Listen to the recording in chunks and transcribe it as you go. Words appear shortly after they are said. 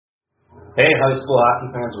Hey, high school hockey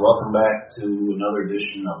fans, welcome back to another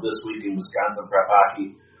edition of This Week in Wisconsin Prep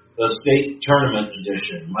Hockey, the state tournament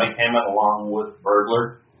edition. Mike Hammett along with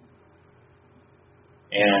Burglar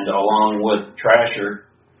and along with Trasher,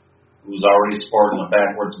 who's already sporting a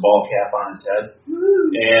backwards ball cap on his head.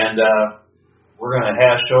 And we're going to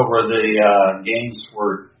hash over the games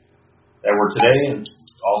that were today and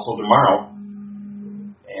also tomorrow.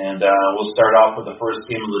 And we'll start off with the first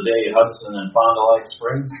game of the day, Hudson and Fond du Lac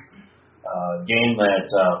Springs. Game that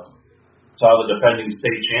saw the defending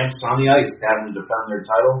state champs on the ice having to defend their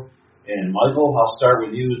title. And Michael, I'll start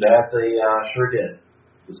with you. That they sure did.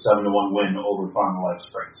 The 7-1 win over Fond du Lac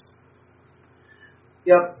Springs.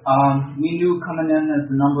 Yep. We knew coming in as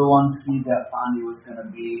the number one seed that Fondy was going to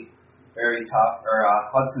be very tough, or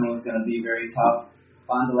Hudson was going to be very tough.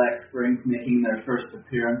 Fond du Lac Springs making their first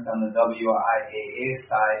appearance on the WIAA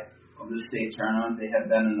side of the state tournament. They had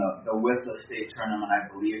been in the WISA state tournament, I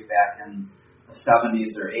believe, back in the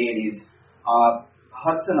 70s or 80s.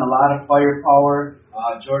 Hudson, a lot of firepower.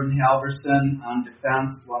 Jordan Halverson on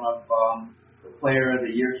defense, one of the player of the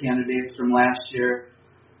year candidates from last year.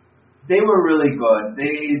 They were really good.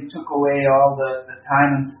 They took away all the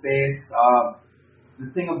time and space. The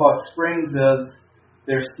thing about Springs is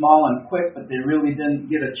they're small and quick, but they really didn't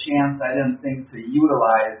get a chance, I didn't think, to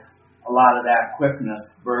utilize a lot of that quickness.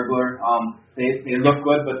 Burglar, they look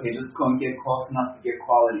good, but they just couldn't get close enough to get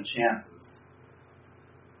quality chances.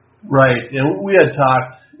 Right, and we had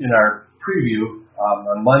talked in our preview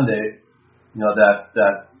on Monday,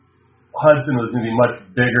 that Hudson was going to be much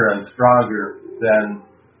bigger and stronger than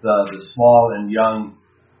the small and young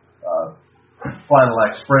Fond du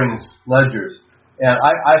Lac Springs Ledgers. And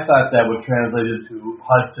I thought that would translate into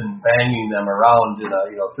Hudson banging them around in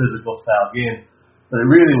a physical style game. But it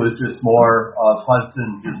really was just more of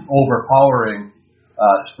Hudson just overpowering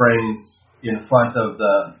Springs in front of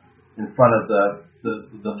the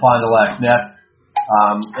Fond du Lac net,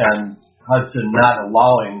 and Hudson not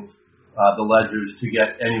allowing the Ledgers to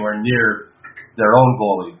get anywhere near their own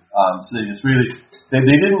goalie. So they just really they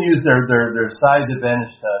didn't use their size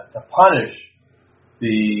advantage to punish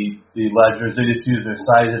the Ledgers. They just used their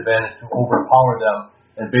size advantage to overpower them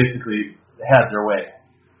and basically had their way.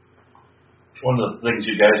 One of the things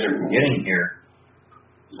you guys are forgetting here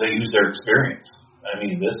is they use their experience. I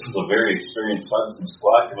mean, this is a very experienced Hudson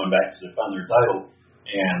squad coming back to defend their title,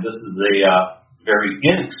 and this is a very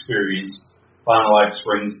inexperienced Fond du Lac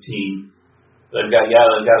Springs team. They've got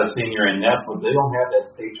a senior in net, but they don't have that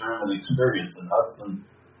state tournament experience. And Hudson,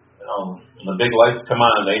 when the big lights come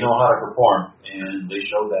on, they know how to perform, and they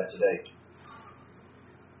showed that today.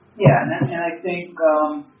 Yeah, and I think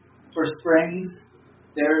for Springs,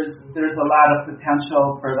 there's a lot of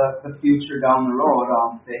potential for the future down the road.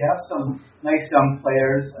 They have some nice young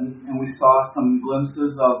players, and we saw some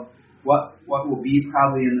glimpses of what will be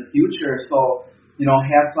probably in the future. So,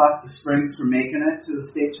 hats off to Springs for making it to the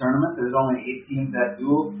state tournament. There's only 8 teams that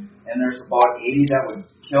do, and there's about 80 that would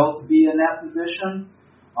kill to be in that position.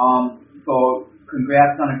 So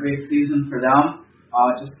congrats on a great season for them.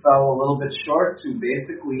 Just fell a little bit short to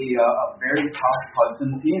basically a very tough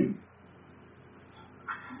Hudson team.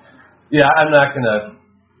 Yeah, I'm not going to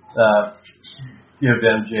give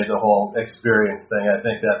MJ the whole experience thing. I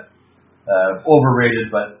think that's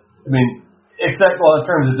overrated. But, in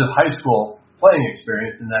terms of just high school playing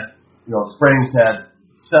experience, and that, Springs had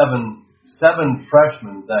seven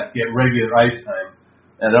freshmen that get regular ice time,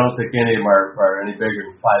 and I don't think any of them are any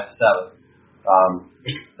bigger than 5'7".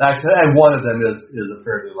 Actually, and one of them is a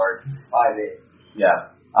fairly large 5'8".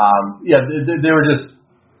 Yeah. They were just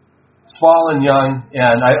small and young,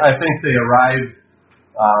 and I think they arrived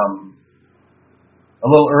a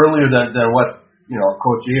little earlier than what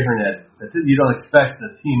Coach Ahern had. You don't expect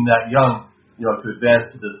a team that young, to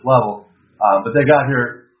advance to this level, but they got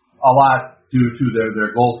here a lot due to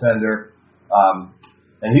their goaltender,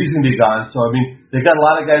 and he's going to be gone. So they got a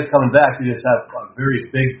lot of guys coming back. They just have a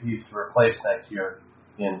very big piece to replace next year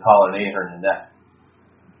in Colin Ahern and that.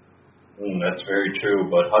 That's very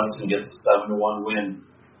true. But Hudson gets a 7-1 win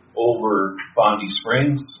over Fondy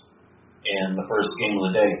Springs in the first game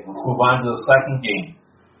of the day. Let's move on to the second game.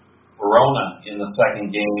 Verona in the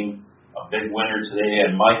second game, a big winner today.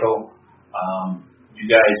 And Michael, you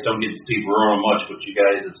guys don't get to see Verona much, but you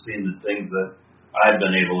guys have seen the things that I've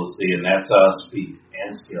been able to see, and that's speed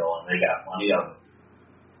and skill, and they got plenty of it.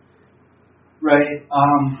 Right.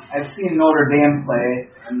 I've seen Notre Dame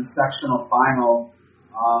play in the sectional final.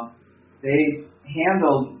 They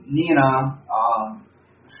handled Neenah.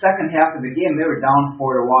 Second half of the game, they were down 4-1.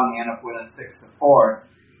 They ended up winning 6-4,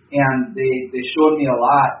 and they showed me a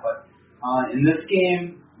lot. But in this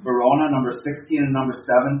game, Verona, number 16 and number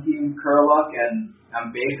 17, Kurluck and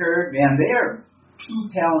Baker, man, they are two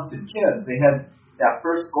talented kids. They had that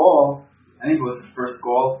first goal, I think it was the first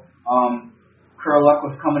goal. Kurluck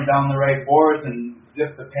was coming down the right boards and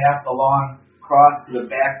zipped a pass along across to the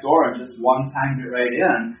back door and just one-timed it right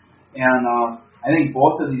in. And I think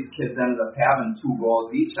both of these kids ended up having 2 goals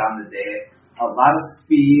each on the day. A lot of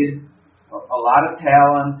speed, a lot of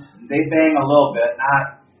talent. They bang a little bit,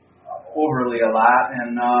 not overly a lot.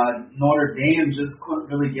 And Notre Dame just couldn't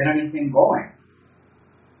really get anything going.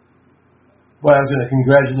 Well, I was going to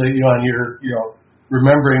congratulate you on your,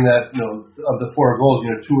 remembering that, of the 4 goals,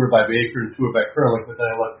 2 were by Baker and 2 were by Kurluck, but then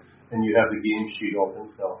I look and you have the game sheet open,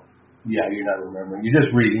 so yeah, you're not remembering. You're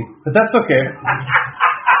just reading, but that's okay.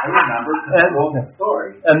 I remember the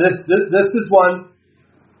story. And this is one.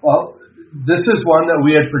 Well, this is one that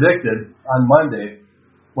we had predicted on Monday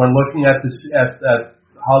when looking at this at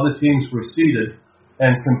how the teams were seeded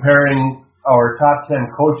and comparing our top 10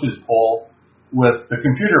 coaches poll with the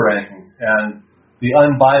computer rankings. And the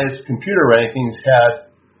unbiased computer rankings had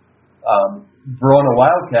Verona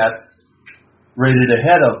Wildcats rated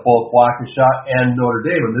ahead of both Waukesha and Notre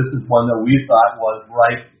Dame, and this is one that we thought was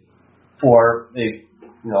ripe for a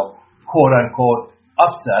quote-unquote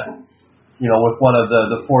upset, with one of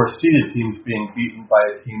the 4 seeded teams being beaten by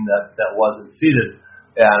a team that wasn't seeded.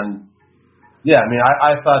 And, yeah,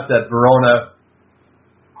 I thought that Verona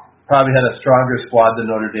probably had a stronger squad than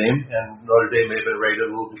Notre Dame, and Notre Dame may have been rated a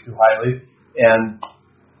little bit too highly, and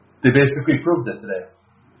they basically proved it today.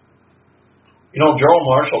 Gerald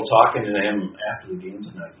Marshall, talking to him after the game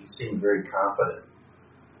tonight, he seemed very confident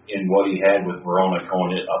in what he had with Verona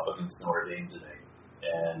going up against Notre Dame today.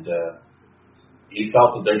 And he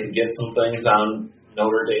felt that they could get some things on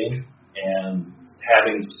Notre Dame. And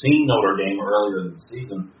having seen Notre Dame earlier in the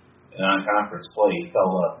season and on conference play, he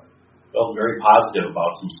felt very positive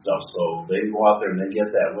about some stuff. So they go out there and they get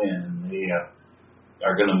that win, and they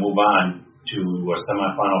are going to move on to a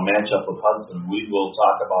semifinal matchup with Hudson. We will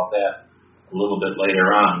talk about that a little bit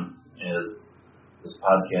later on as this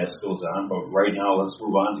podcast goes on. But right now, let's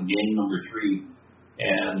move on to game number 3.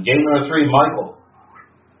 And game number 3, Michael.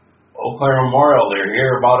 Eau Claire Memorial, they're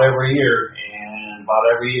here about every year, and about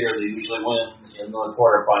every year they usually win in the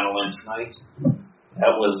quarterfinal. And tonight,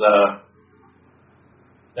 that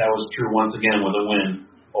was true once again with a win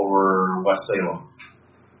over West Salem.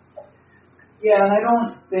 Yeah, and I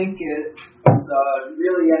don't think it was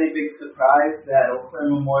really any big surprise that Eau Claire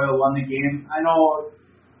Memorial won the game. I know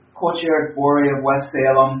Coach Eric Borey of West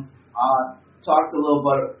Salem talked a little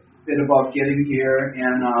bit about getting here,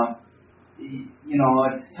 and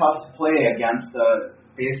it's tough to play against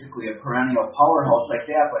basically a perennial powerhouse like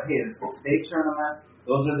that. But hey, it's a state tournament.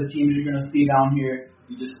 Those are the teams you're going to see down here.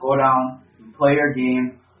 You just go down, you play your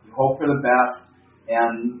game, you hope for the best,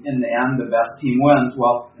 and in the end, the best team wins.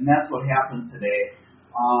 Well, and that's what happened today.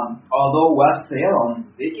 Although West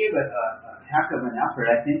Salem, they gave it a heck of an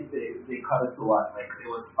effort. I think they cut it to it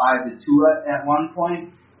was 5-2 at one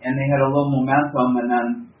point, and they had a little momentum, and then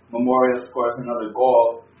Memorial scores another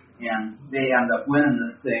goal, and they end up winning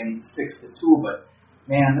this thing 6-2. But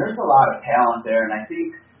man, there's a lot of talent there, and I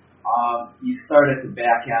think you start at the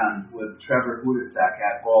back end with Trevor Hudasek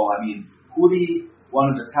at goal. Hootie, one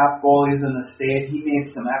of the top goalies in the state, he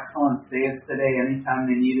made some excellent saves today. Anytime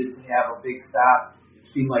they needed to have a big stop, it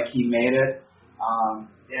seemed like he made it.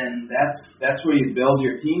 And that's where you build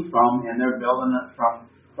your team from, and they're building it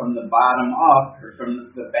from the bottom up, or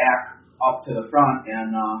from the back up to the front,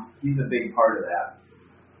 and he's a big part of that.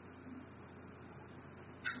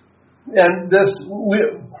 And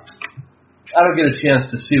I don't get a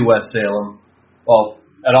chance to see West Salem,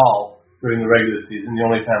 at all during the regular season. The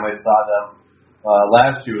only time I saw them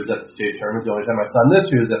last year was at the state tournament. The only time I saw them this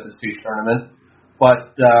year was at the state tournament.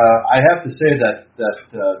 But I have to say that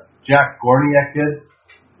Jack Gorniak kid,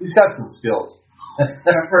 he's got some skills.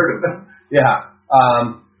 I've heard of him. Yeah,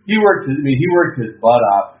 he worked his butt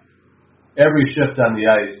off every shift on the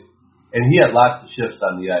ice, and he had lots of shifts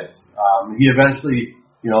on the ice. He eventually,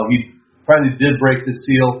 he finally did break the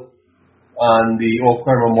seal on the Eau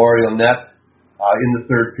Claire Memorial net in the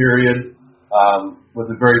third period with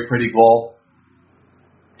a very pretty goal.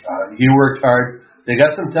 He worked hard. They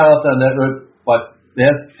got some talent on that road, but they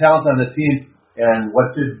had some talent on the team. And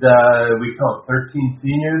what did we count? 13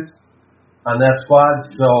 seniors on that squad.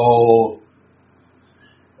 So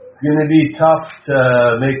it's going to be tough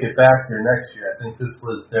to make it back here next year. I think this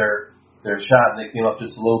was their shot, and they came up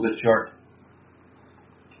just a little bit short.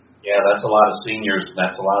 Yeah, that's a lot of seniors, and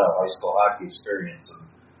that's a lot of high school hockey experience. And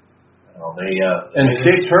They and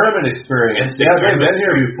state tournament experience. Yeah, they've been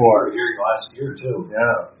here before. Here last year too.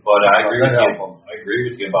 Yeah. But I agree with you. I agree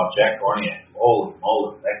with you about Jack Gorniak. Holy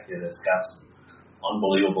moly, that kid has got some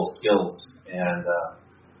unbelievable skills. And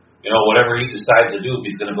whatever he decides to do, if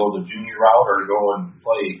he's going to go the junior route or go and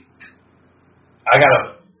play, I got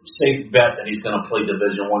a safe bet that he's going to play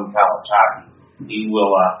Division I college hockey. He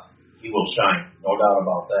will shine, no doubt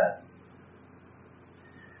about that.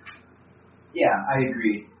 Yeah, I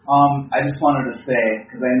agree. I just wanted to say,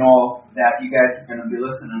 because I know that you guys are going to be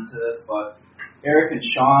listening to this, but Eric and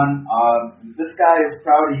Sean, this guy is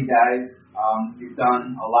proud of you guys. You've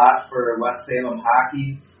done a lot for West Salem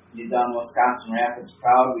hockey. You've done Wisconsin Rapids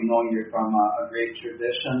proud. We know you're from a great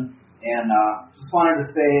tradition. And just wanted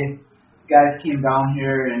to say, you guys came down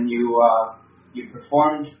here and you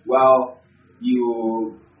performed well.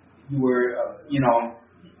 You were,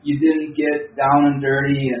 you didn't get down and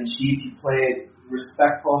dirty and cheap. You played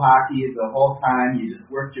respectful hockey the whole time. You just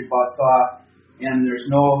worked your butts off, and there's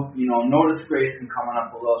no disgrace in coming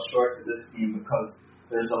up a little short to this team, because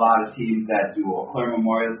there's a lot of teams that do. Eau Claire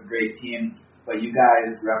Memorial is a great team, but you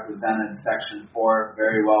guys represented Section 4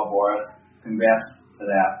 very well, Boris. Congrats to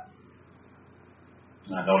that.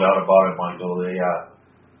 No doubt about it, Michael.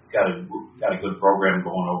 It's got a good program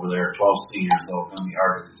going over there. 12 seniors, so it's going to be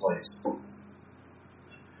hard to replace.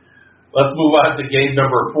 Let's move on to game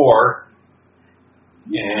number 4.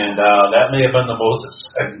 And that may have been the most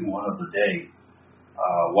exciting one of the day.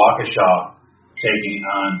 Waukesha taking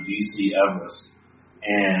on DC Everest.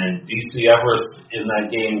 And DC Everest in that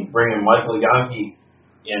game bringing Michael Yankee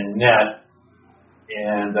in net.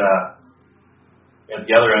 And at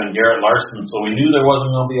the other end, Garrett Larson. So we knew there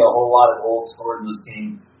wasn't going to be a whole lot of goals scored in this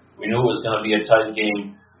game. We knew it was going to be a tight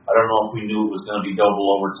game. I don't know if we knew it was going to be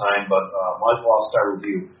double overtime, but Michael, I'll start with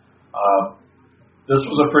you. This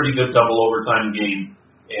was a pretty good double overtime game,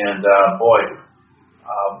 and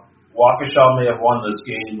Waukesha may have won this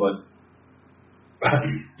game, but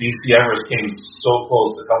DC Everest came so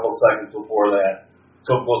close a couple seconds before that,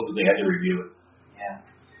 so close that they had to review it.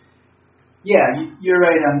 Yeah, you're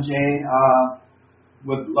right, MJ.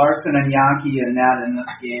 With Larson and Yankee and that in this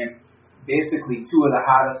game, basically two of the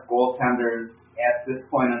hottest goaltenders at this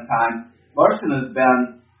point in time. Larson has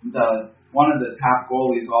been one of the top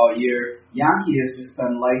goalies all year. Yankee has just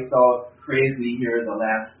been lights out crazy here the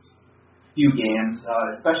last few games,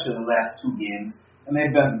 especially the last 2 games. And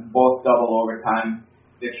they've been both double overtime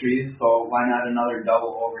victories, so why not another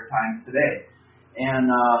double overtime today? And,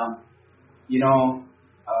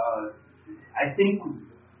 I think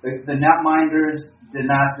the netminders did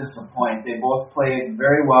not disappoint. They both played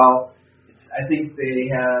very well. I think they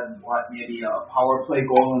had, maybe a power play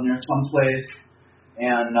goal in there someplace.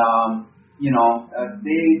 And,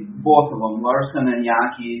 they, both of them, Larson and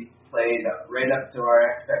Yankee, played right up to our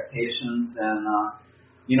expectations. And,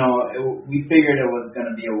 we figured it was going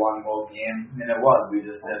to be a 1-goal game. And it was. We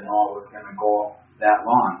just didn't know it was going to go that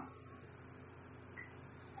long.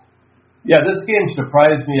 Yeah, this game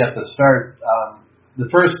surprised me at the start. The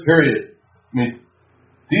first period,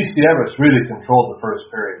 DC Everest really controlled the first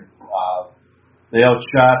period. They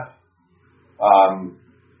outshot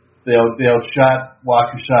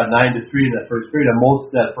Waukesha 9-3 in that first period, and most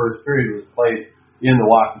of that first period was played in the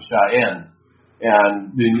Waukesha end.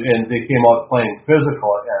 And they came out playing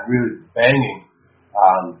physical and really banging.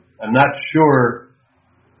 I'm not sure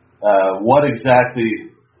what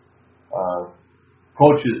exactly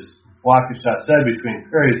coaches Waukesha said between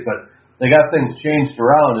periods, but they got things changed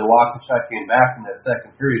around, and Waukesha came back in that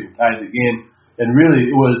second period and tied the game. And really,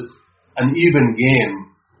 it was an even game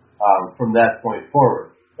from that point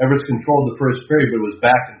forward. Everest controlled the first period, but it was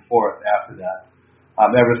back and forth after that.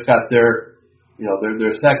 Everest got their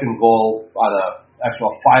second goal on a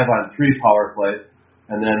actual 5-on-3 power play,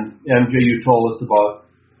 and then MJ, you told us about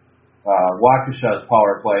Waukesha's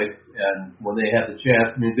power play, and when they had the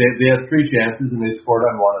chance, they had 3 chances and they scored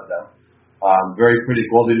on one of them. Very pretty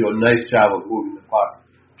goal. They do a nice job of moving the puck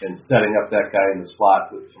and setting up that guy in the slot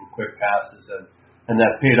with some quick passes, and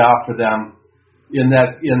that paid off for them in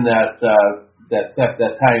that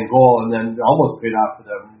tying goal, and then almost paid off for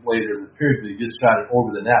them later in the period. They just shot it over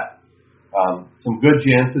the net. Some good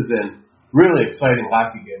chances and really exciting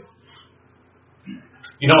hockey game.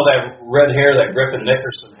 That red hair that Griffin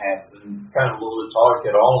Nickerson has, and he's kind of a little bit taller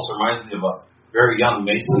kid, almost reminds me of a very young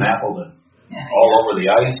Mason Appleton, all over the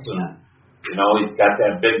ice, and he's got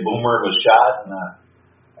that big boomer of a shot, and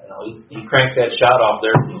he cranked that shot off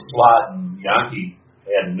there from the slot, and Yankee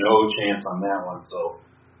had no chance on that one. So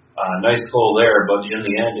nice goal there, but in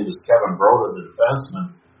the end, it was Kevin Broda, the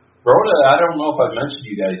defenseman. Broda, I don't know if I mentioned to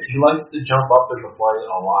you guys, he likes to jump up in the play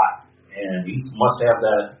a lot, and he must have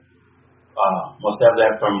that Must have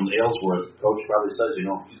that from Aylesworth. Coach probably says, if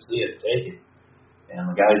you see it, take it. And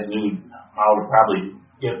the guys knew how to probably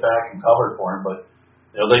get back and cover for him, but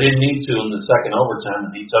they didn't need to in the second overtime.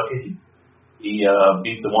 As he took it, he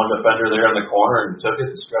beat the one defender there in the corner and took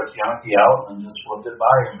it and stretched Yankee out and just flipped it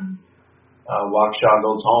by him. And Waukesha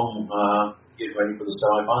goes home, getting ready for the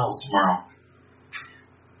semifinals tomorrow.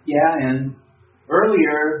 Yeah, and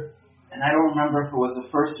earlier, and I don't remember if it was the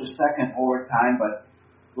first or second overtime, but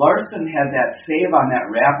Larson had that save on that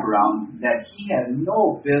wraparound that he had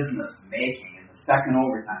no business making in the second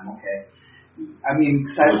overtime, okay? I mean,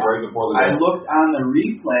 I looked on the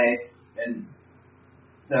replay, and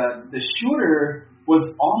the shooter was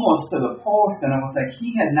almost to the post, and it was like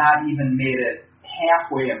he had not even made it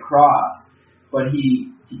halfway across, but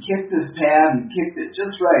he kicked his pad and kicked it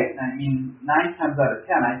just right. I mean, 9 times out of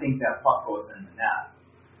 10, I think that puck goes in the net,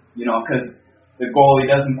 because the goalie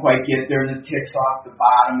doesn't quite get there, and it ticks off the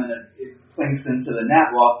bottom, and it plinks into the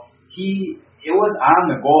net. Well, it was on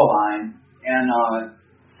the goal line, and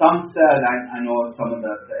some said, I know some of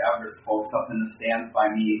the Everest folks up in the stands by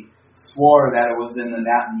me swore that it was in the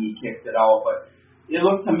net and he kicked it out, but it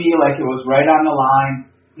looked to me like it was right on the line.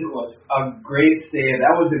 It was a great save.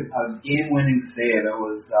 That was a game-winning save. It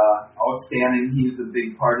was outstanding. He was a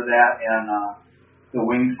big part of that, and the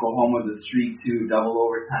Wings go home with a 3-2 double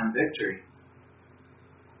overtime victory.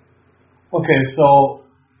 Okay, so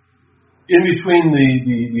in between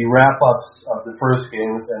the wrap-ups of the first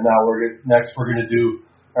games, and now we're going to do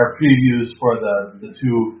our previews for the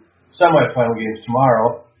 2 semifinal games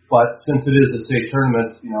tomorrow. But since it is a state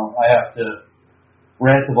tournament, I have to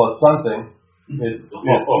rant about something. It's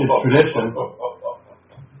tradition.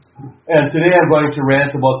 And today I'm going to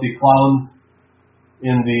rant about the clowns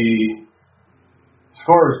in the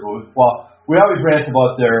scorer's booth. Well, we always rant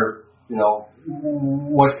about their,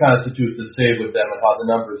 what constitutes a save with them and how the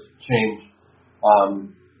numbers change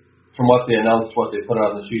from what they announced to what they put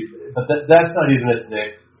on the sheet. But that's not even it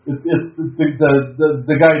today. It's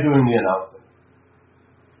the guy doing the announcing.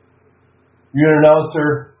 You're an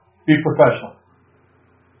announcer, be professional.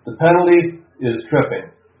 The penalty is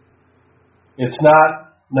tripping. It's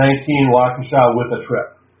not 19 Waukesha with a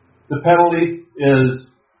trip. The penalty is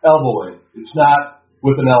elbowing. It's not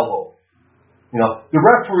with an elbow. The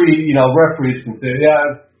referees can say,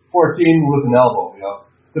 14 with an elbow.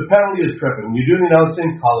 The penalty is tripping. When you do the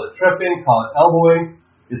announcing, call it tripping, call it elbowing.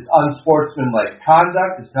 It's unsportsmanlike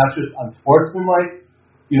conduct. It's not just unsportsmanlike.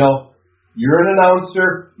 You're an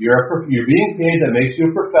announcer. You're being paid. That makes you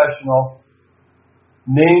a professional.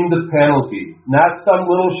 Name the penalty, not some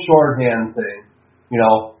little shorthand thing.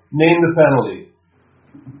 Name the penalty.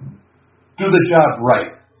 Do the job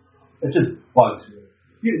right. It just bugs me.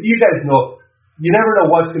 You guys know. You never know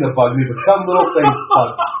what's going to bug me, but some little thing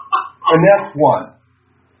bugs me. And that's one.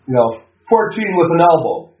 14 with an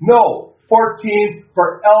elbow. No, 14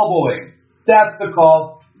 for elbowing. That's the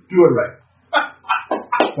call. Do it right.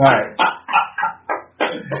 All right.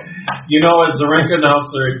 As the rink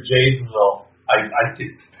announcer at Janesville,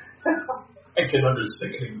 I can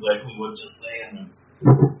understand exactly what you're saying.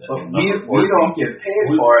 But we don't get paid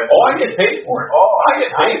for it. Oh, I get paid for it. I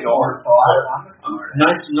get paid for it. So I'm it's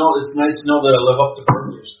nice to know. It's nice to know that I live up to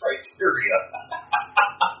Berkeley's criteria.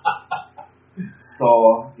 So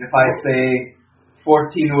if I say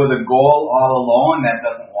 14 with a goal all alone, that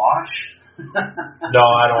doesn't wash? No,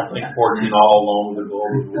 I don't think 14 all alone with a goal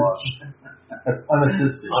would wash.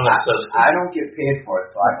 Unassisted. I don't get paid for it,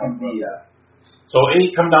 so I can be... So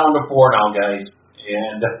 8 come down to 4 now, guys.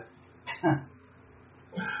 And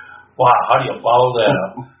wow, how do you follow that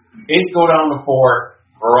up? 8 go down to 4.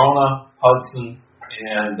 Verona, Hudson,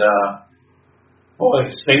 and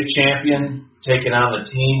state champion taking on the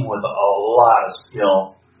team with a lot of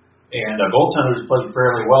skill. And goaltenders played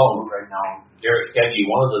fairly well right now. Garrett Keggy,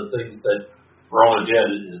 one of the things that Verona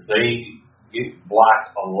did is they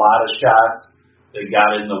blocked a lot of shots. They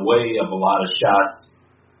got in the way of a lot of shots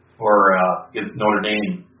for against Notre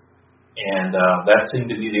Dame, and that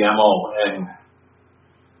seemed to be the MO. And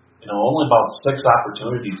only about 6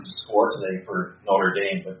 opportunities to score today for Notre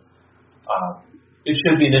Dame, but it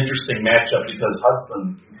should be an interesting matchup because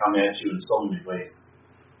Hudson can come at you in so many ways.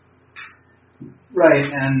 Right,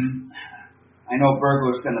 and I know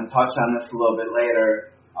Bergler's going to touch on this a little bit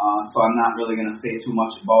later, so I'm not really going to say too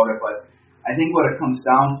much about it, but I think what it comes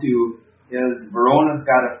down to is Verona's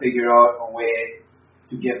got to figure out a way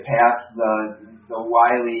to get past the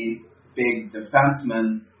wily big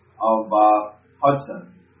defenseman of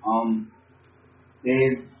Hudson.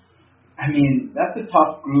 That's a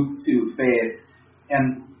tough group to face.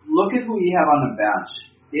 And look at who you have on the bench.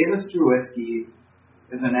 Davis Trubisky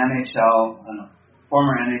is an NHL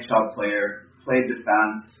former NHL player, played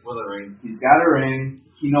defense. With a ring. He's got a ring.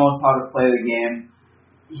 He knows how to play the game.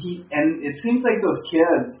 And it seems like those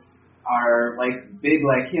kids are like big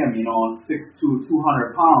like him, 6'2",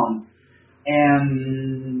 200 pounds.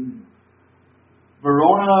 And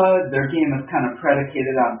Verona, their game is kind of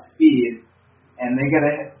predicated on speed, and they got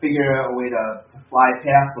to figure out a way to fly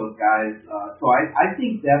past those guys. So I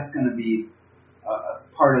think that's going to be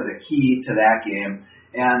part of the key to that game.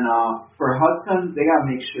 And for Hudson, they got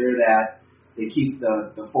to make sure that they keep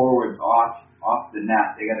the forwards off the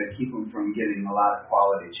net. They got to keep them from getting a lot of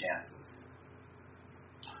quality chances.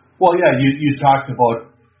 Well, yeah, you talked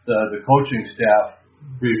about the coaching staff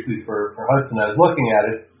briefly for Hudson. I was looking at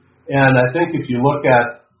it, and I think if you look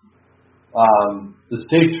at the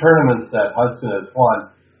state tournaments that Hudson has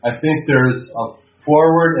won, I think there's a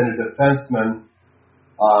forward and a defenseman,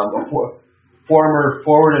 former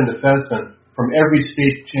forward and defenseman from every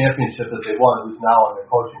state championship that they won who's now on the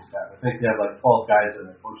coaching staff. I think they have like 12 guys on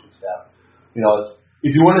the coaching staff.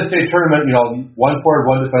 If you win a state tournament, one forward,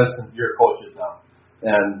 one defenseman, you're coaches now.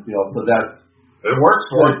 And, so that's... It works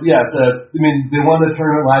for it. Yeah, they won the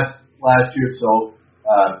tournament last year, so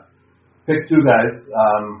pick two guys.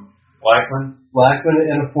 Blackman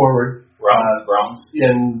and a forward. Browns.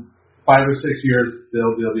 In 5 or 6 years,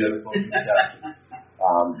 they'll be on the coaching staff.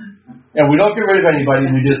 And we don't get rid of anybody,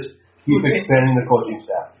 we just keep expanding the coaching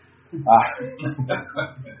staff.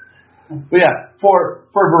 But yeah, for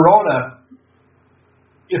Verona,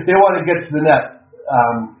 if they want to get to the net,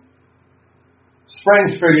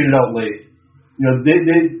 Springs figured it out late. They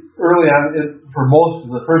early on, for most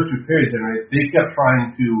of the first two periods, they kept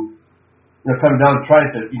trying to, come down and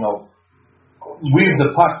trying to, weave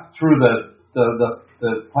the puck through the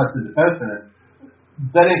Hudson defenseman.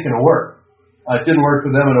 That ain't going to work. It didn't work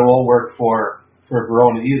for them, and it won't work for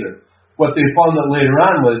Verona either. What they found out later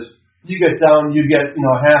on was you get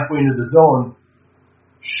halfway into the zone,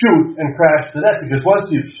 shoot and crash the net, because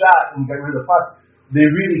once you've shot and got rid of the puck, they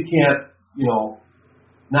really can't,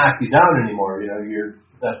 knock you down anymore.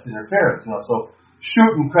 That's interference. So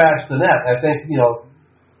shoot and crash the net. I think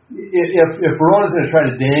if Verona's going to try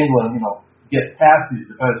to dangle and get past these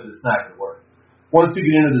defenders, it's not going to work. Once you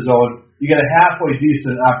get into the zone, you get a halfway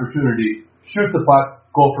decent opportunity. Shoot the puck,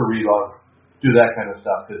 go for rebounds, do that kind of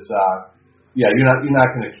stuff. Because you're not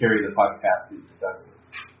going to carry the puck past these defenders.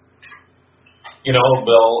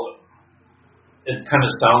 Bill, it kind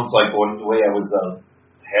of sounds like the way I was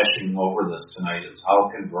hashing over this tonight is how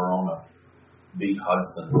can Verona beat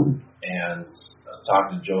Hudson? And I was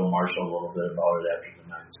talking to Joe Marshall a little bit about it after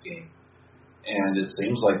tonight's game. And it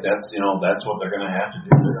seems like that's what they're going to have to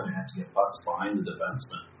do. They're going to have to get pucks behind the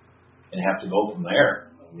defenseman and have to go from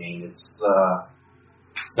there. It's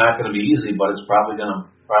not going to be easy, but it's probably going to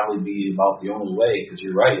be about the only way, because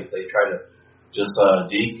you're right. If they try to just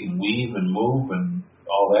deke and weave and move and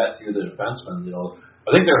all that through the defenseman, I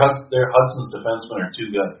think their Hudson's defensemen are too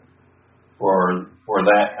good for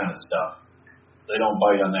that kind of stuff. They don't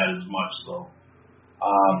bite on that as much, so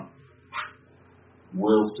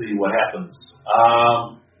we'll see what happens.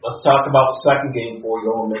 Let's talk about the second game before we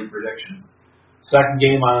go and make predictions. Second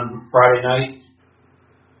game on Friday night,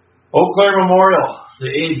 Eau Claire Memorial. The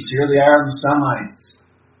A's, here they are in the semis,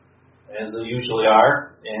 as they usually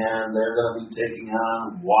are, and they're going to be taking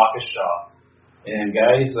on Waukesha. And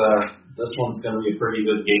guys, this one's going to be a pretty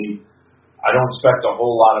good game. I don't expect a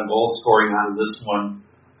whole lot of goal scoring out of this one,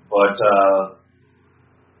 but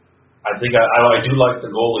I think I do like the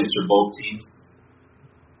goalies for both teams.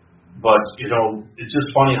 But, it's just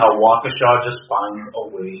funny how Waukesha just finds a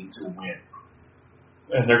way to win.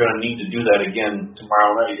 And they're going to need to do that again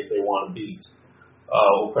tomorrow night if they want to beat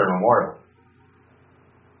Eau Claire Memorial.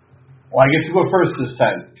 Well, I get to go first this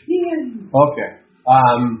time. Yeah. Okay.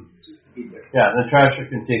 Yeah, the Trasher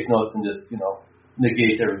can take notes and just,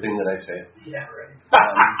 negate everything that I say. Yeah, right.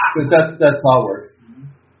 Because that's how it works.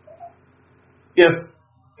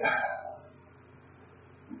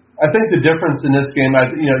 I think the difference in this game,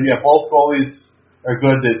 both goalies are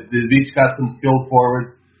good. They've each got some skilled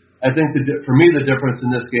forwards. I think for me the difference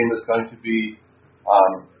in this game is going to be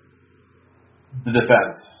the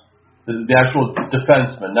defense, the actual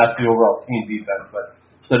defenseman, not the overall team defense, but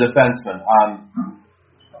the defenseman.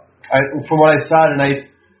 From what I saw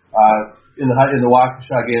tonight in the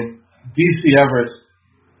Waukesha game, DC Everest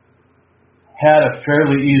had a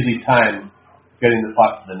fairly easy time getting the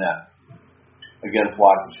puck to the net against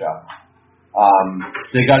Waukesha.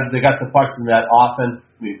 They got the puck to the net often.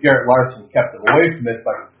 Garrett Larson kept them away from it,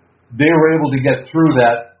 but they were able to get through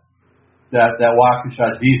that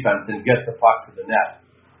Waukesha defense and get the puck to the net.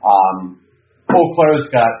 Eau Claire's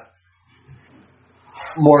got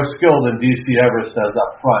more skill than DC Everest does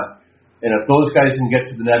up front. And if those guys can get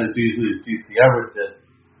to the net as easily as DC Everest did,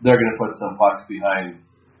 they're going to put some pucks behind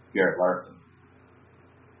Garrett Larson.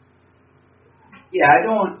 Yeah,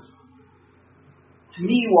 to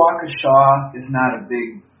me, Waukesha is not a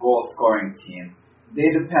big goal-scoring team. They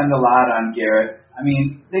depend a lot on Garrett. I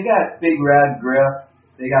mean, they got Big Red Griff,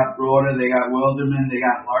 they got Broder, they got Wilderman, they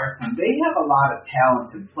got Larson. They have a lot of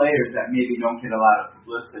talented players that maybe don't get a lot of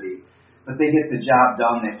publicity, but they get the job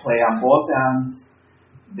done. They play on both ends.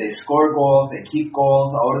 They score goals. They keep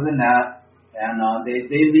goals out of the net, and they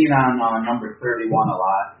lean on number 31 a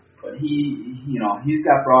lot. But he's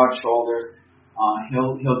got broad shoulders.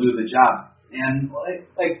 He'll do the job. And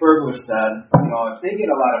like Burglar said, if they get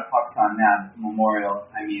a lot of pucks on net, Memorial,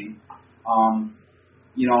 I mean,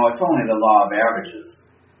 it's only the law of averages.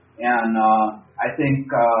 And I think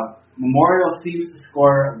Memorial seems to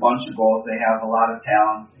score a bunch of goals. They have a lot of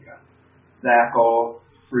talent. They got Zacho,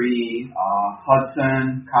 Free,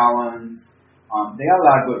 Hudson, Collins. They got a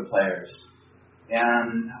lot of good players.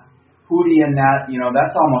 And Hootie and that,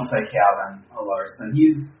 that's almost like Calvin Larson.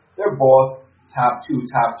 They're both top 2,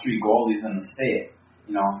 top 3 goalies in the state.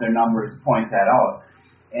 Their numbers point that out.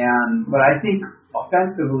 But I think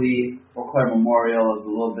offensively, Eau Claire Memorial is a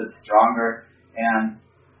little bit stronger. And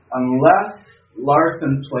unless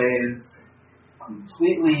Larson plays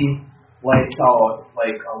completely lights out,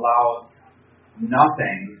 like allows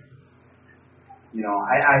nothing,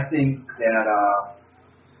 I think that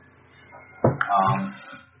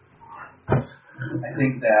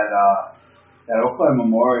that Eau Claire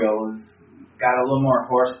Memorial has got a little more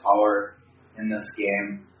horsepower in this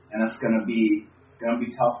game, and it's going to be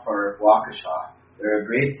tough for Waukesha. They're a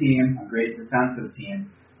great team, a great defensive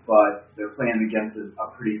team, but they're playing against a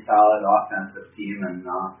pretty solid offensive team, and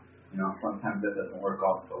sometimes that doesn't work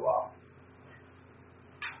out so well.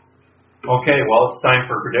 Okay, well, it's time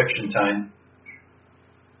for prediction time.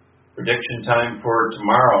 Prediction time for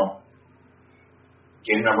tomorrow.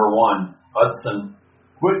 Game number 1, Hudson.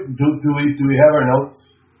 Do we have our notes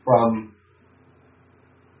from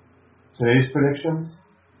today's predictions?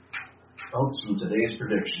 Notes from today's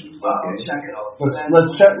predictions. Okay. Check it out.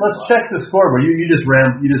 Let's check the score. But you just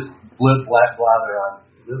blather on.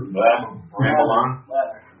 Ramble on.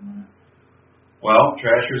 Well,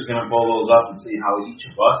 Trasher's going to pull those up and see how each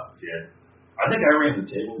of us did. I think I ran the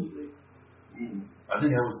table today. I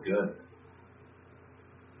think that was good.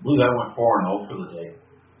 I believe I went 4-0 for the day.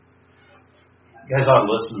 You guys ought to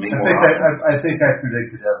listen to me more often. I think I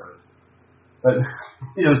predicted Everett. But,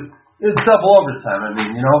 it's double overtime. I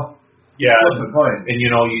mean, Yeah, flip the coin. And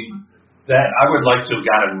I would like to have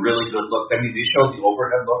got a really good look. I mean, they showed the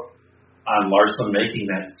overhead look on Larson making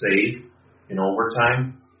that save in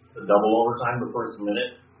overtime, the double overtime, the first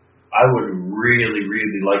minute. I would really,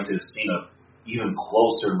 really like to have seen a even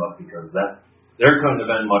closer look, because there couldn't have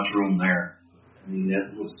been much room there. I mean,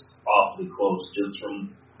 it was awfully close just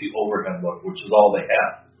from the overhead look, which is all they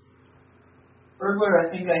had. Burglar, I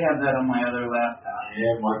think I have that on my other laptop.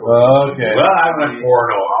 Yeah, Michael. Okay. Well, I went 4-0.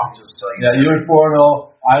 I'll just tell you. Yeah, you went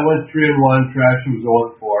 4-0. I went 3-1. Trasher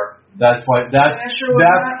was 0-4. That's why. That's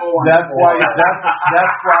why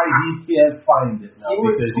he can't find it now,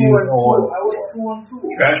 because he was 0-4. I was 2-2.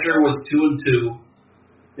 Trasher was 2-2.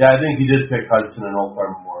 Yeah, I think he did pick Hudson and Eau Claire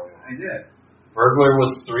Memorial. I did. Burglar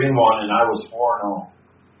was 3-1, and I was 4-0.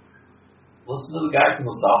 Listen to the guy from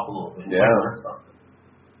the South a little bit. Yeah. Learn something.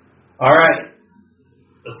 All right.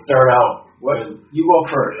 Let's start out. You go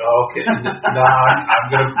first. Okay. I'm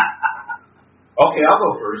gonna. Okay, I'll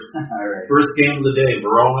go first. All right. First game of the day,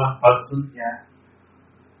 Verona, Hudson. Yeah.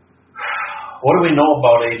 What do we know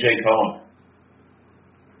about A.J. Cohen?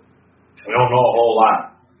 We don't know a whole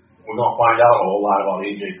lot. We're going to find out a whole lot about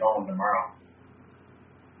A.J. Cohen tomorrow.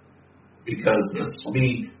 Because the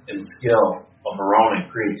speed and skill of Verona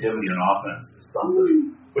and creativity on offense is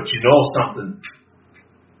something. But something.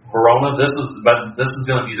 Verona, this is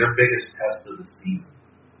going to be their biggest test of the season.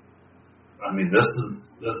 I mean, this is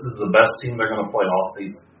the best team they're going to play all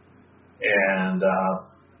season, and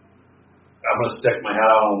I'm going to stick my head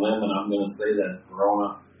out on a limb, and I'm going to say that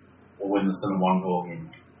Verona will win this in a 1-goal game.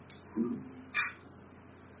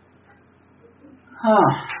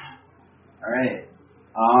 All right.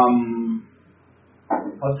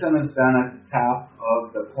 Hudson has been at the top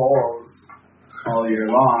of the polls all year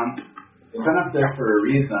long. They've been up there for a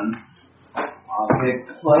reason. They've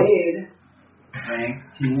played ranked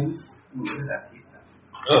teams. Ooh, look at that pizza.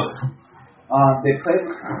 They played a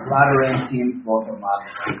lot of ranked teams, both of them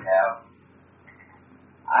obviously have.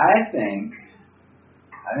 I think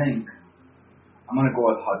I'm going to go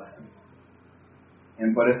with Hudson.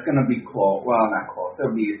 But it's going to be close. Well, not close.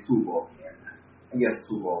 It'll be a 2-goal game. I guess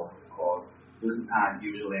 2 goals is close. There's not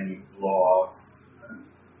usually any blowouts.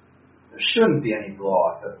 There shouldn't be any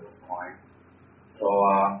blowouts at this point. So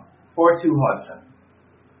 4-2 Hudson.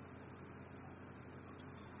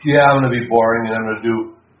 Yeah, I'm going to be boring, and I'm going to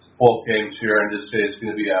do both games here and just say it's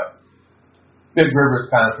going to be a Big Rivers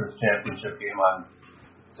Conference Championship game on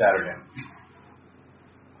Saturday.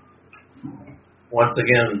 Once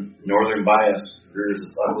again, Northern bias rears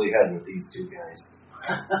its ugly head with these two guys.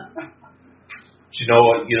 But you know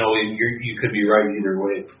what? You could be right either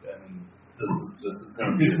way. I mean, this is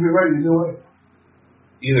going to be. You could be right either way.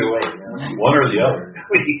 Either way, one or the other.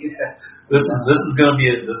 This is going to be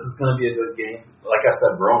a good game. Like I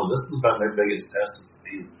said, Verona, this has been their biggest test of the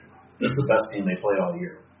season. This is the best team they played all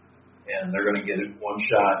year, and they're going to get it one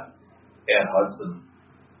shot at Hudson.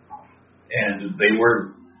 And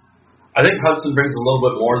I think Hudson brings a little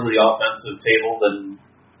bit more to the offensive table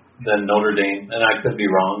than Notre Dame, and I could be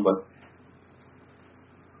wrong, but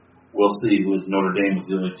we'll see. Notre Dame was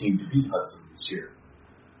the only team to beat Hudson this year.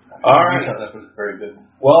 All right. That was very good.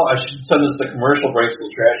 Well, I should send this to commercial break so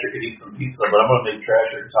Trasher could eat some pizza, but I'm going to make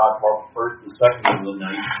Trasher talk about the second game of the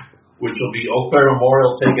night, which will be Eau Claire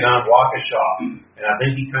Memorial taking on Waukesha. And I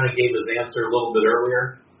think he kind of gave his answer a little bit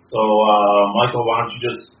earlier. So, Michael, why don't you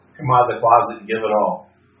just come out of the closet and give it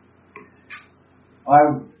all?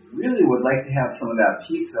 I really would like to have some of that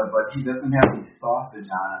pizza, but he doesn't have any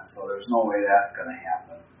sausage on it, so there's no way that's going to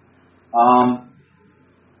happen.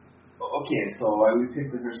 Okay, so we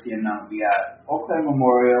picked the first game now. We got Eau Claire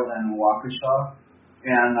Memorial and Waukesha,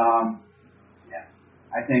 and yeah,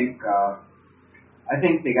 I think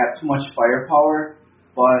they got too much firepower,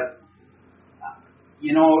 but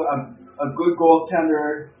a good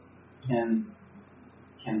goaltender can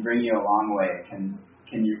bring you a long way. Can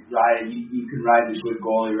you ride? You could ride the good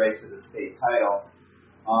goalie right to the state title.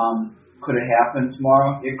 Could it happen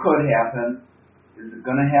tomorrow? It could happen. Is it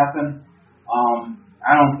going to happen?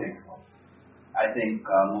 I don't think so. I think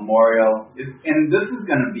Memorial, and this is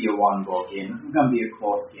going to be a 1-goal game. This is going to be a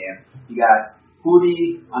close game. You got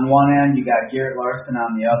Hootie on one end, you got Garrett Larson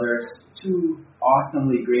on the other. 2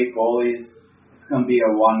 awesomely great goalies. It's going to be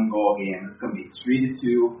a 1-goal game. It's going to be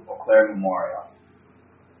 3-2 Eau Claire Memorial.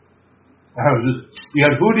 You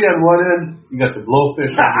got Hootie on one end, you got the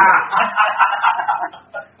Blowfish on the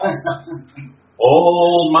other.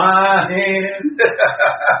 Hold my hand.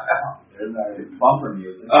 There's our bumper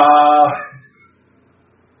music.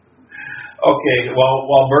 Okay,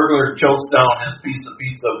 while Burglar chokes down his piece of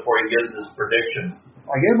pizza before he gives his prediction.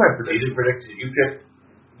 I gave my He did predict it. You picked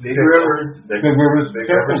Big Rivers. Big Rivers.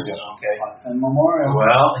 Okay. Hudson Memorial.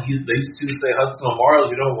 Well, they used to say Hudson Memorial.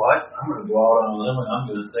 You know what? I'm going to go out on a limb and I'm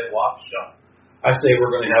going to say Waukesha. I say we're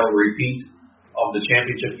going to have a repeat of the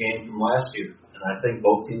championship game from last year. And I think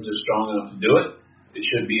both teams are strong enough to do it. It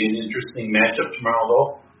should be an interesting matchup tomorrow,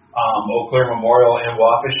 though. Eau Claire Memorial and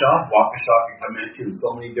Waukesha. Waukesha can come at you in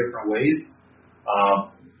so many different ways.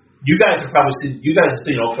 You guys have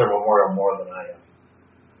seen Eau Claire Memorial more than I have.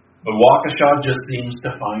 But Waukesha just seems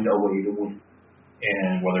to find a way to win.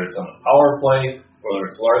 And whether it's on a power play, whether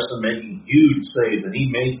it's Larson making huge saves, and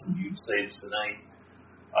he made some huge saves tonight,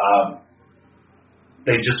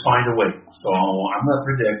 they just find a way. So I'm going to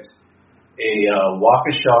predict a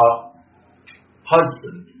Waukesha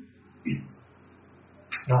Hudson.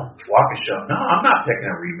 No, Waukesha. No, I'm not picking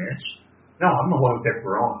a rematch. No, I'm the one who picked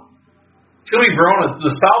Verona. It's going to be Verona.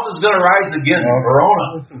 The South is going to rise again.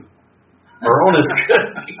 Verona. Verona's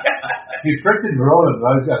good. You predicted Verona, but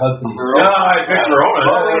I got Hudson. No, I picked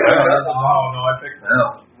Verona. I picked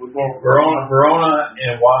Verona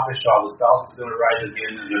and Waukesha. The South is going to rise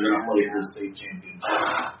again, and they're going to play for the state championship.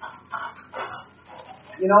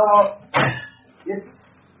 It's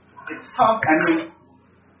tough. I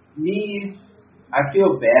mean, I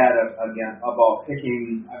feel bad about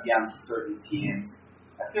picking against certain teams.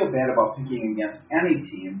 I feel bad about picking against any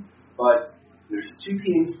team, but there's 2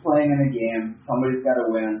 teams playing in a game. Somebody's got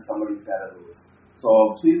to win, somebody's got to lose.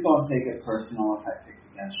 So please don't take it personal if I pick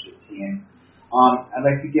against your team. I'd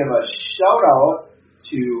like to give a shout out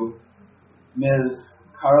to Ms.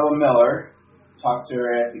 Carla Miller. Talked to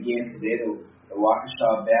her at the game today, the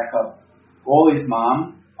Waukesha backup goalie's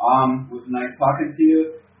mom. It was nice talking to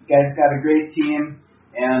you. You guys got a great team,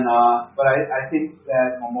 and but I think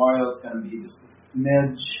that Memorial is going to be just a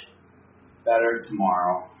smidge better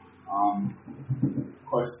tomorrow. Of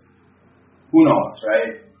course, who knows,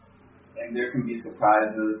 right? And there can be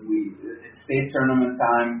surprises. It's state tournament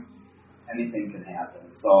time. Anything can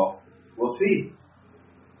happen. So we'll see.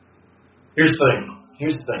 Here's the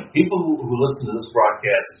thing. People who listen to this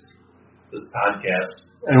broadcast, this podcast,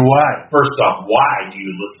 and why? First off, why do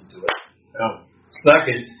you listen to it? Oh.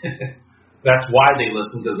 Second, that's why they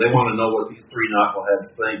listen, because they want to know what these three knuckleheads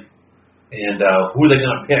think and who are they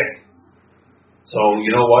going to pick. So you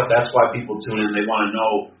know what? That's why people tune in. They want to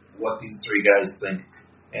know what these three guys think.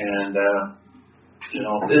 And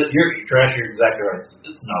Trash, you're exactly right.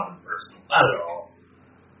 It's nothing personal, not at all.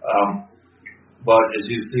 But as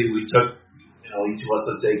you see, we took, each of us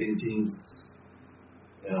have taken teams,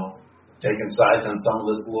 taken sides on some of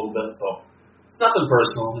this a little bit. So it's nothing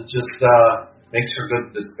personal. It just makes for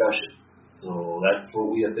good discussion. So that's what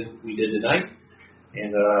I think we did tonight. And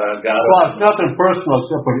it's nothing personal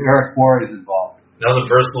except when Eric Morey is involved. Nothing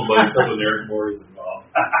personal, but except when Eric Morey is involved.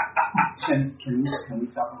 Can we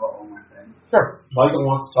talk about one more thing? Sure. Michael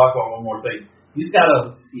wants to talk about one more thing. He's got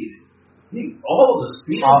a seed. The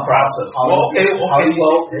seeding process.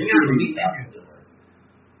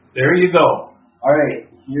 There you go. All right,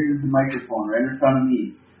 here's the microphone right in front of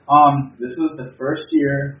me. This was the first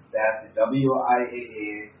year that the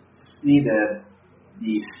WIAA seeded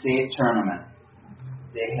the state tournament.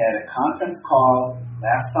 They had a conference call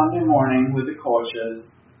last Sunday morning with the coaches,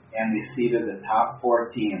 and they seeded the top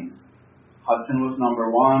 4 teams. Hudson was number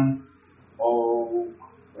 1.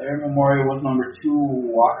 Clare Memorial was number 2.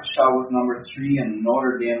 Waukesha was number 3, and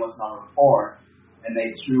Notre Dame was number 4. And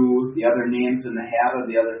they threw the other names in the hat of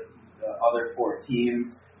the other 4 teams,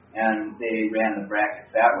 and they ran the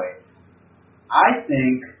brackets that way. I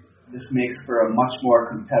think this makes for a much more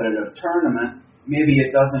competitive tournament. Maybe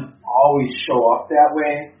it doesn't always show up that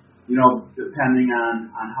way, depending on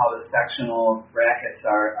how the sectional brackets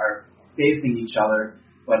are facing each other.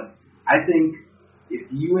 But I think if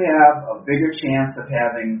you have a bigger chance of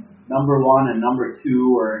having number 1 and number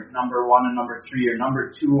 2, or number 1 and number 3, or number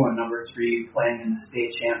 2 and number 3 playing in the state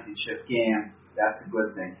championship game, that's a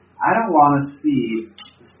good thing. I don't want to see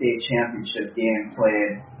the state championship game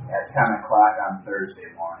played at 10 o'clock on Thursday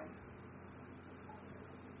morning.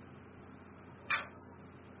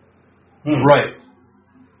 Right.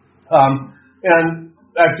 And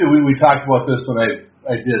actually, we talked about this when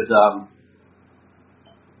I did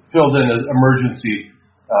filled in as emergency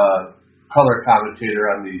color commentator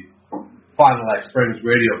on the Fond du Lac Springs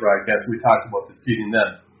radio broadcast. We talked about the seating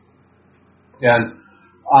then, and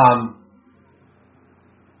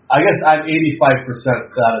I guess I'm 85%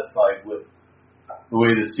 satisfied with the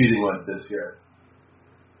way the seating went this year.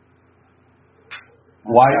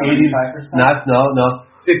 Why 85%? No.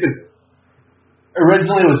 See, because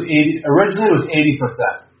originally it was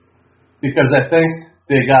 80%, because I think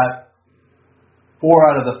they got 4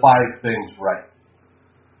 out of the 5 things right.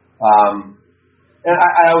 And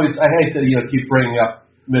I hate to keep bringing up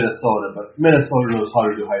Minnesota, but Minnesota knows how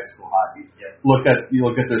to do high school hockey. Yeah. You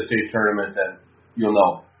look at their state tournament and you'll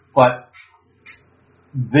know. But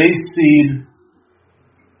they seed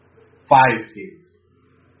 5 teams.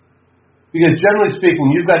 Because generally speaking,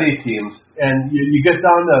 when you've got 8 teams and you get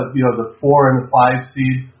down to the 4 and the 5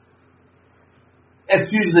 seed,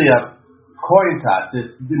 it's usually a coin toss.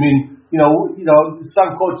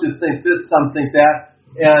 Some coaches think this, some think that,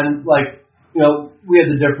 and we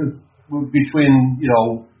had the difference between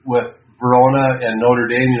with Verona and Notre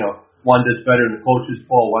Dame. One does better in the coaches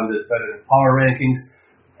poll, one does better in power rankings.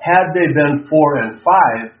 Had they been 4 and 5,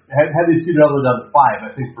 had they seeded all the way down to 5,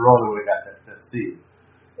 I think Verona would have got that 5th seed.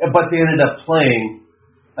 But they ended up playing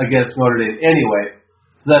against Notre Dame anyway,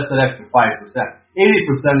 so that's an extra 5%.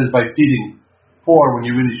 80% is by seeding 4 when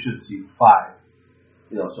you really should seed 5.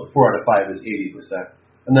 So 4 out of 5 is 80%.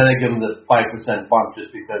 And then I give them the 5% bump just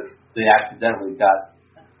because they accidentally got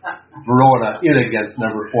Verona in against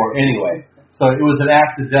number 4 anyway. So it was an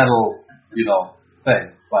accidental,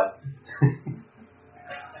 thing. But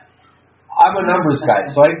I'm a numbers guy,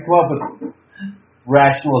 so I can come up with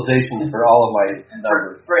rationalizations for all of my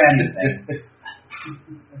numbers. For anything.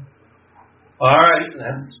 All right,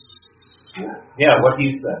 that's what he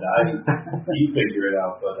said. You figure it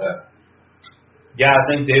out, but I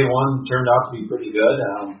think day 1 turned out to be pretty good.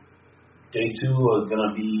 Day 2 is going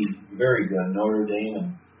to be very good. Notre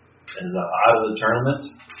Dame is out of the tournament,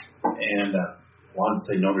 and I wanted to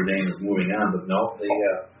say Notre Dame is moving on, but no, they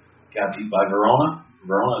got beat by Verona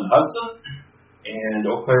and Hudson, and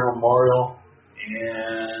Eau Claire Memorial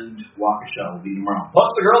and Waukesha will be tomorrow. Plus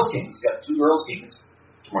the girls' games. Got 2 girls' games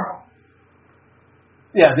tomorrow.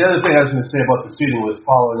 Yeah, the other thing I was going to say about the seeding was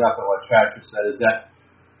following up on what Tractor said, is that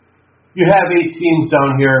you have 8 teams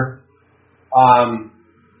down here, 1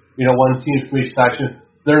 team from each section.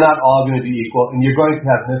 They're not all going to be equal, and you're going to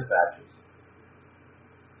have mismatches.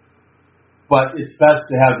 But it's best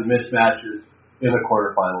to have the mismatches in the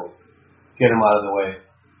quarterfinals. Get them out of the way.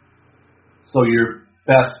 So your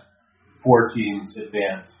best 4 teams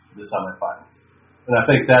advance to the semifinals. And I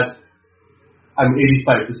think I'm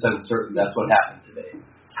 85% certain that's what happened today.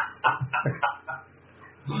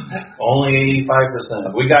 Only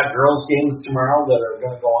 85%. We got girls' games tomorrow that are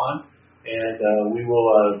going to go on, and we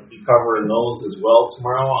will be covering those as well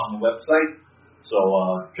tomorrow on the website. So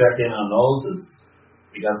check in on those.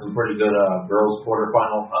 We got some pretty good girls'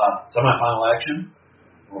 quarterfinal, semifinal action.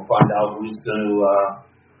 We'll find out who's going to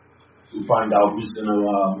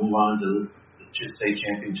move on to the state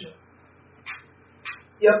championship.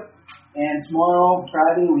 Yep. And tomorrow,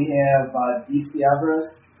 Friday, we have DC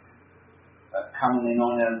Everest, commonly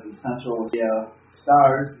known as the Central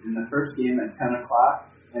Stars, in the first game at 10 o'clock.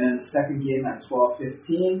 And in the second game at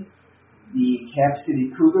 12:15, the Cap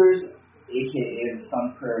City Cougars, a.k.a. the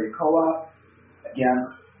Sun Prairie Co-op,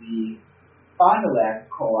 against the Fond du Lac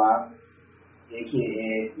Co-op,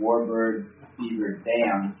 a.k.a. Warbirds Beaver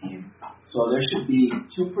Dam team. So there should be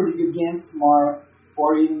two pretty good games tomorrow,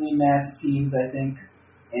 4 evenly matched teams, I think,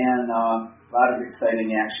 and a lot of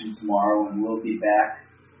exciting action tomorrow. And we'll be back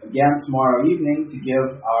again tomorrow evening to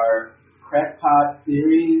give our crackpot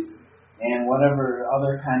theories and whatever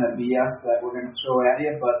other kind of BS that we're going to throw at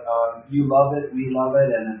you. But you love it, we love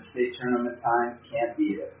it, and it's state tournament time. Can't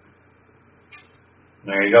beat it.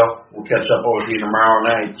 There you go. We'll catch up with you tomorrow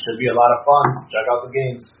night. Should be a lot of fun. Check out the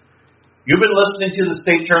games. You've been listening to the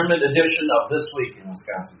state tournament edition of This Week in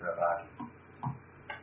Wisconsin Prep Hockey.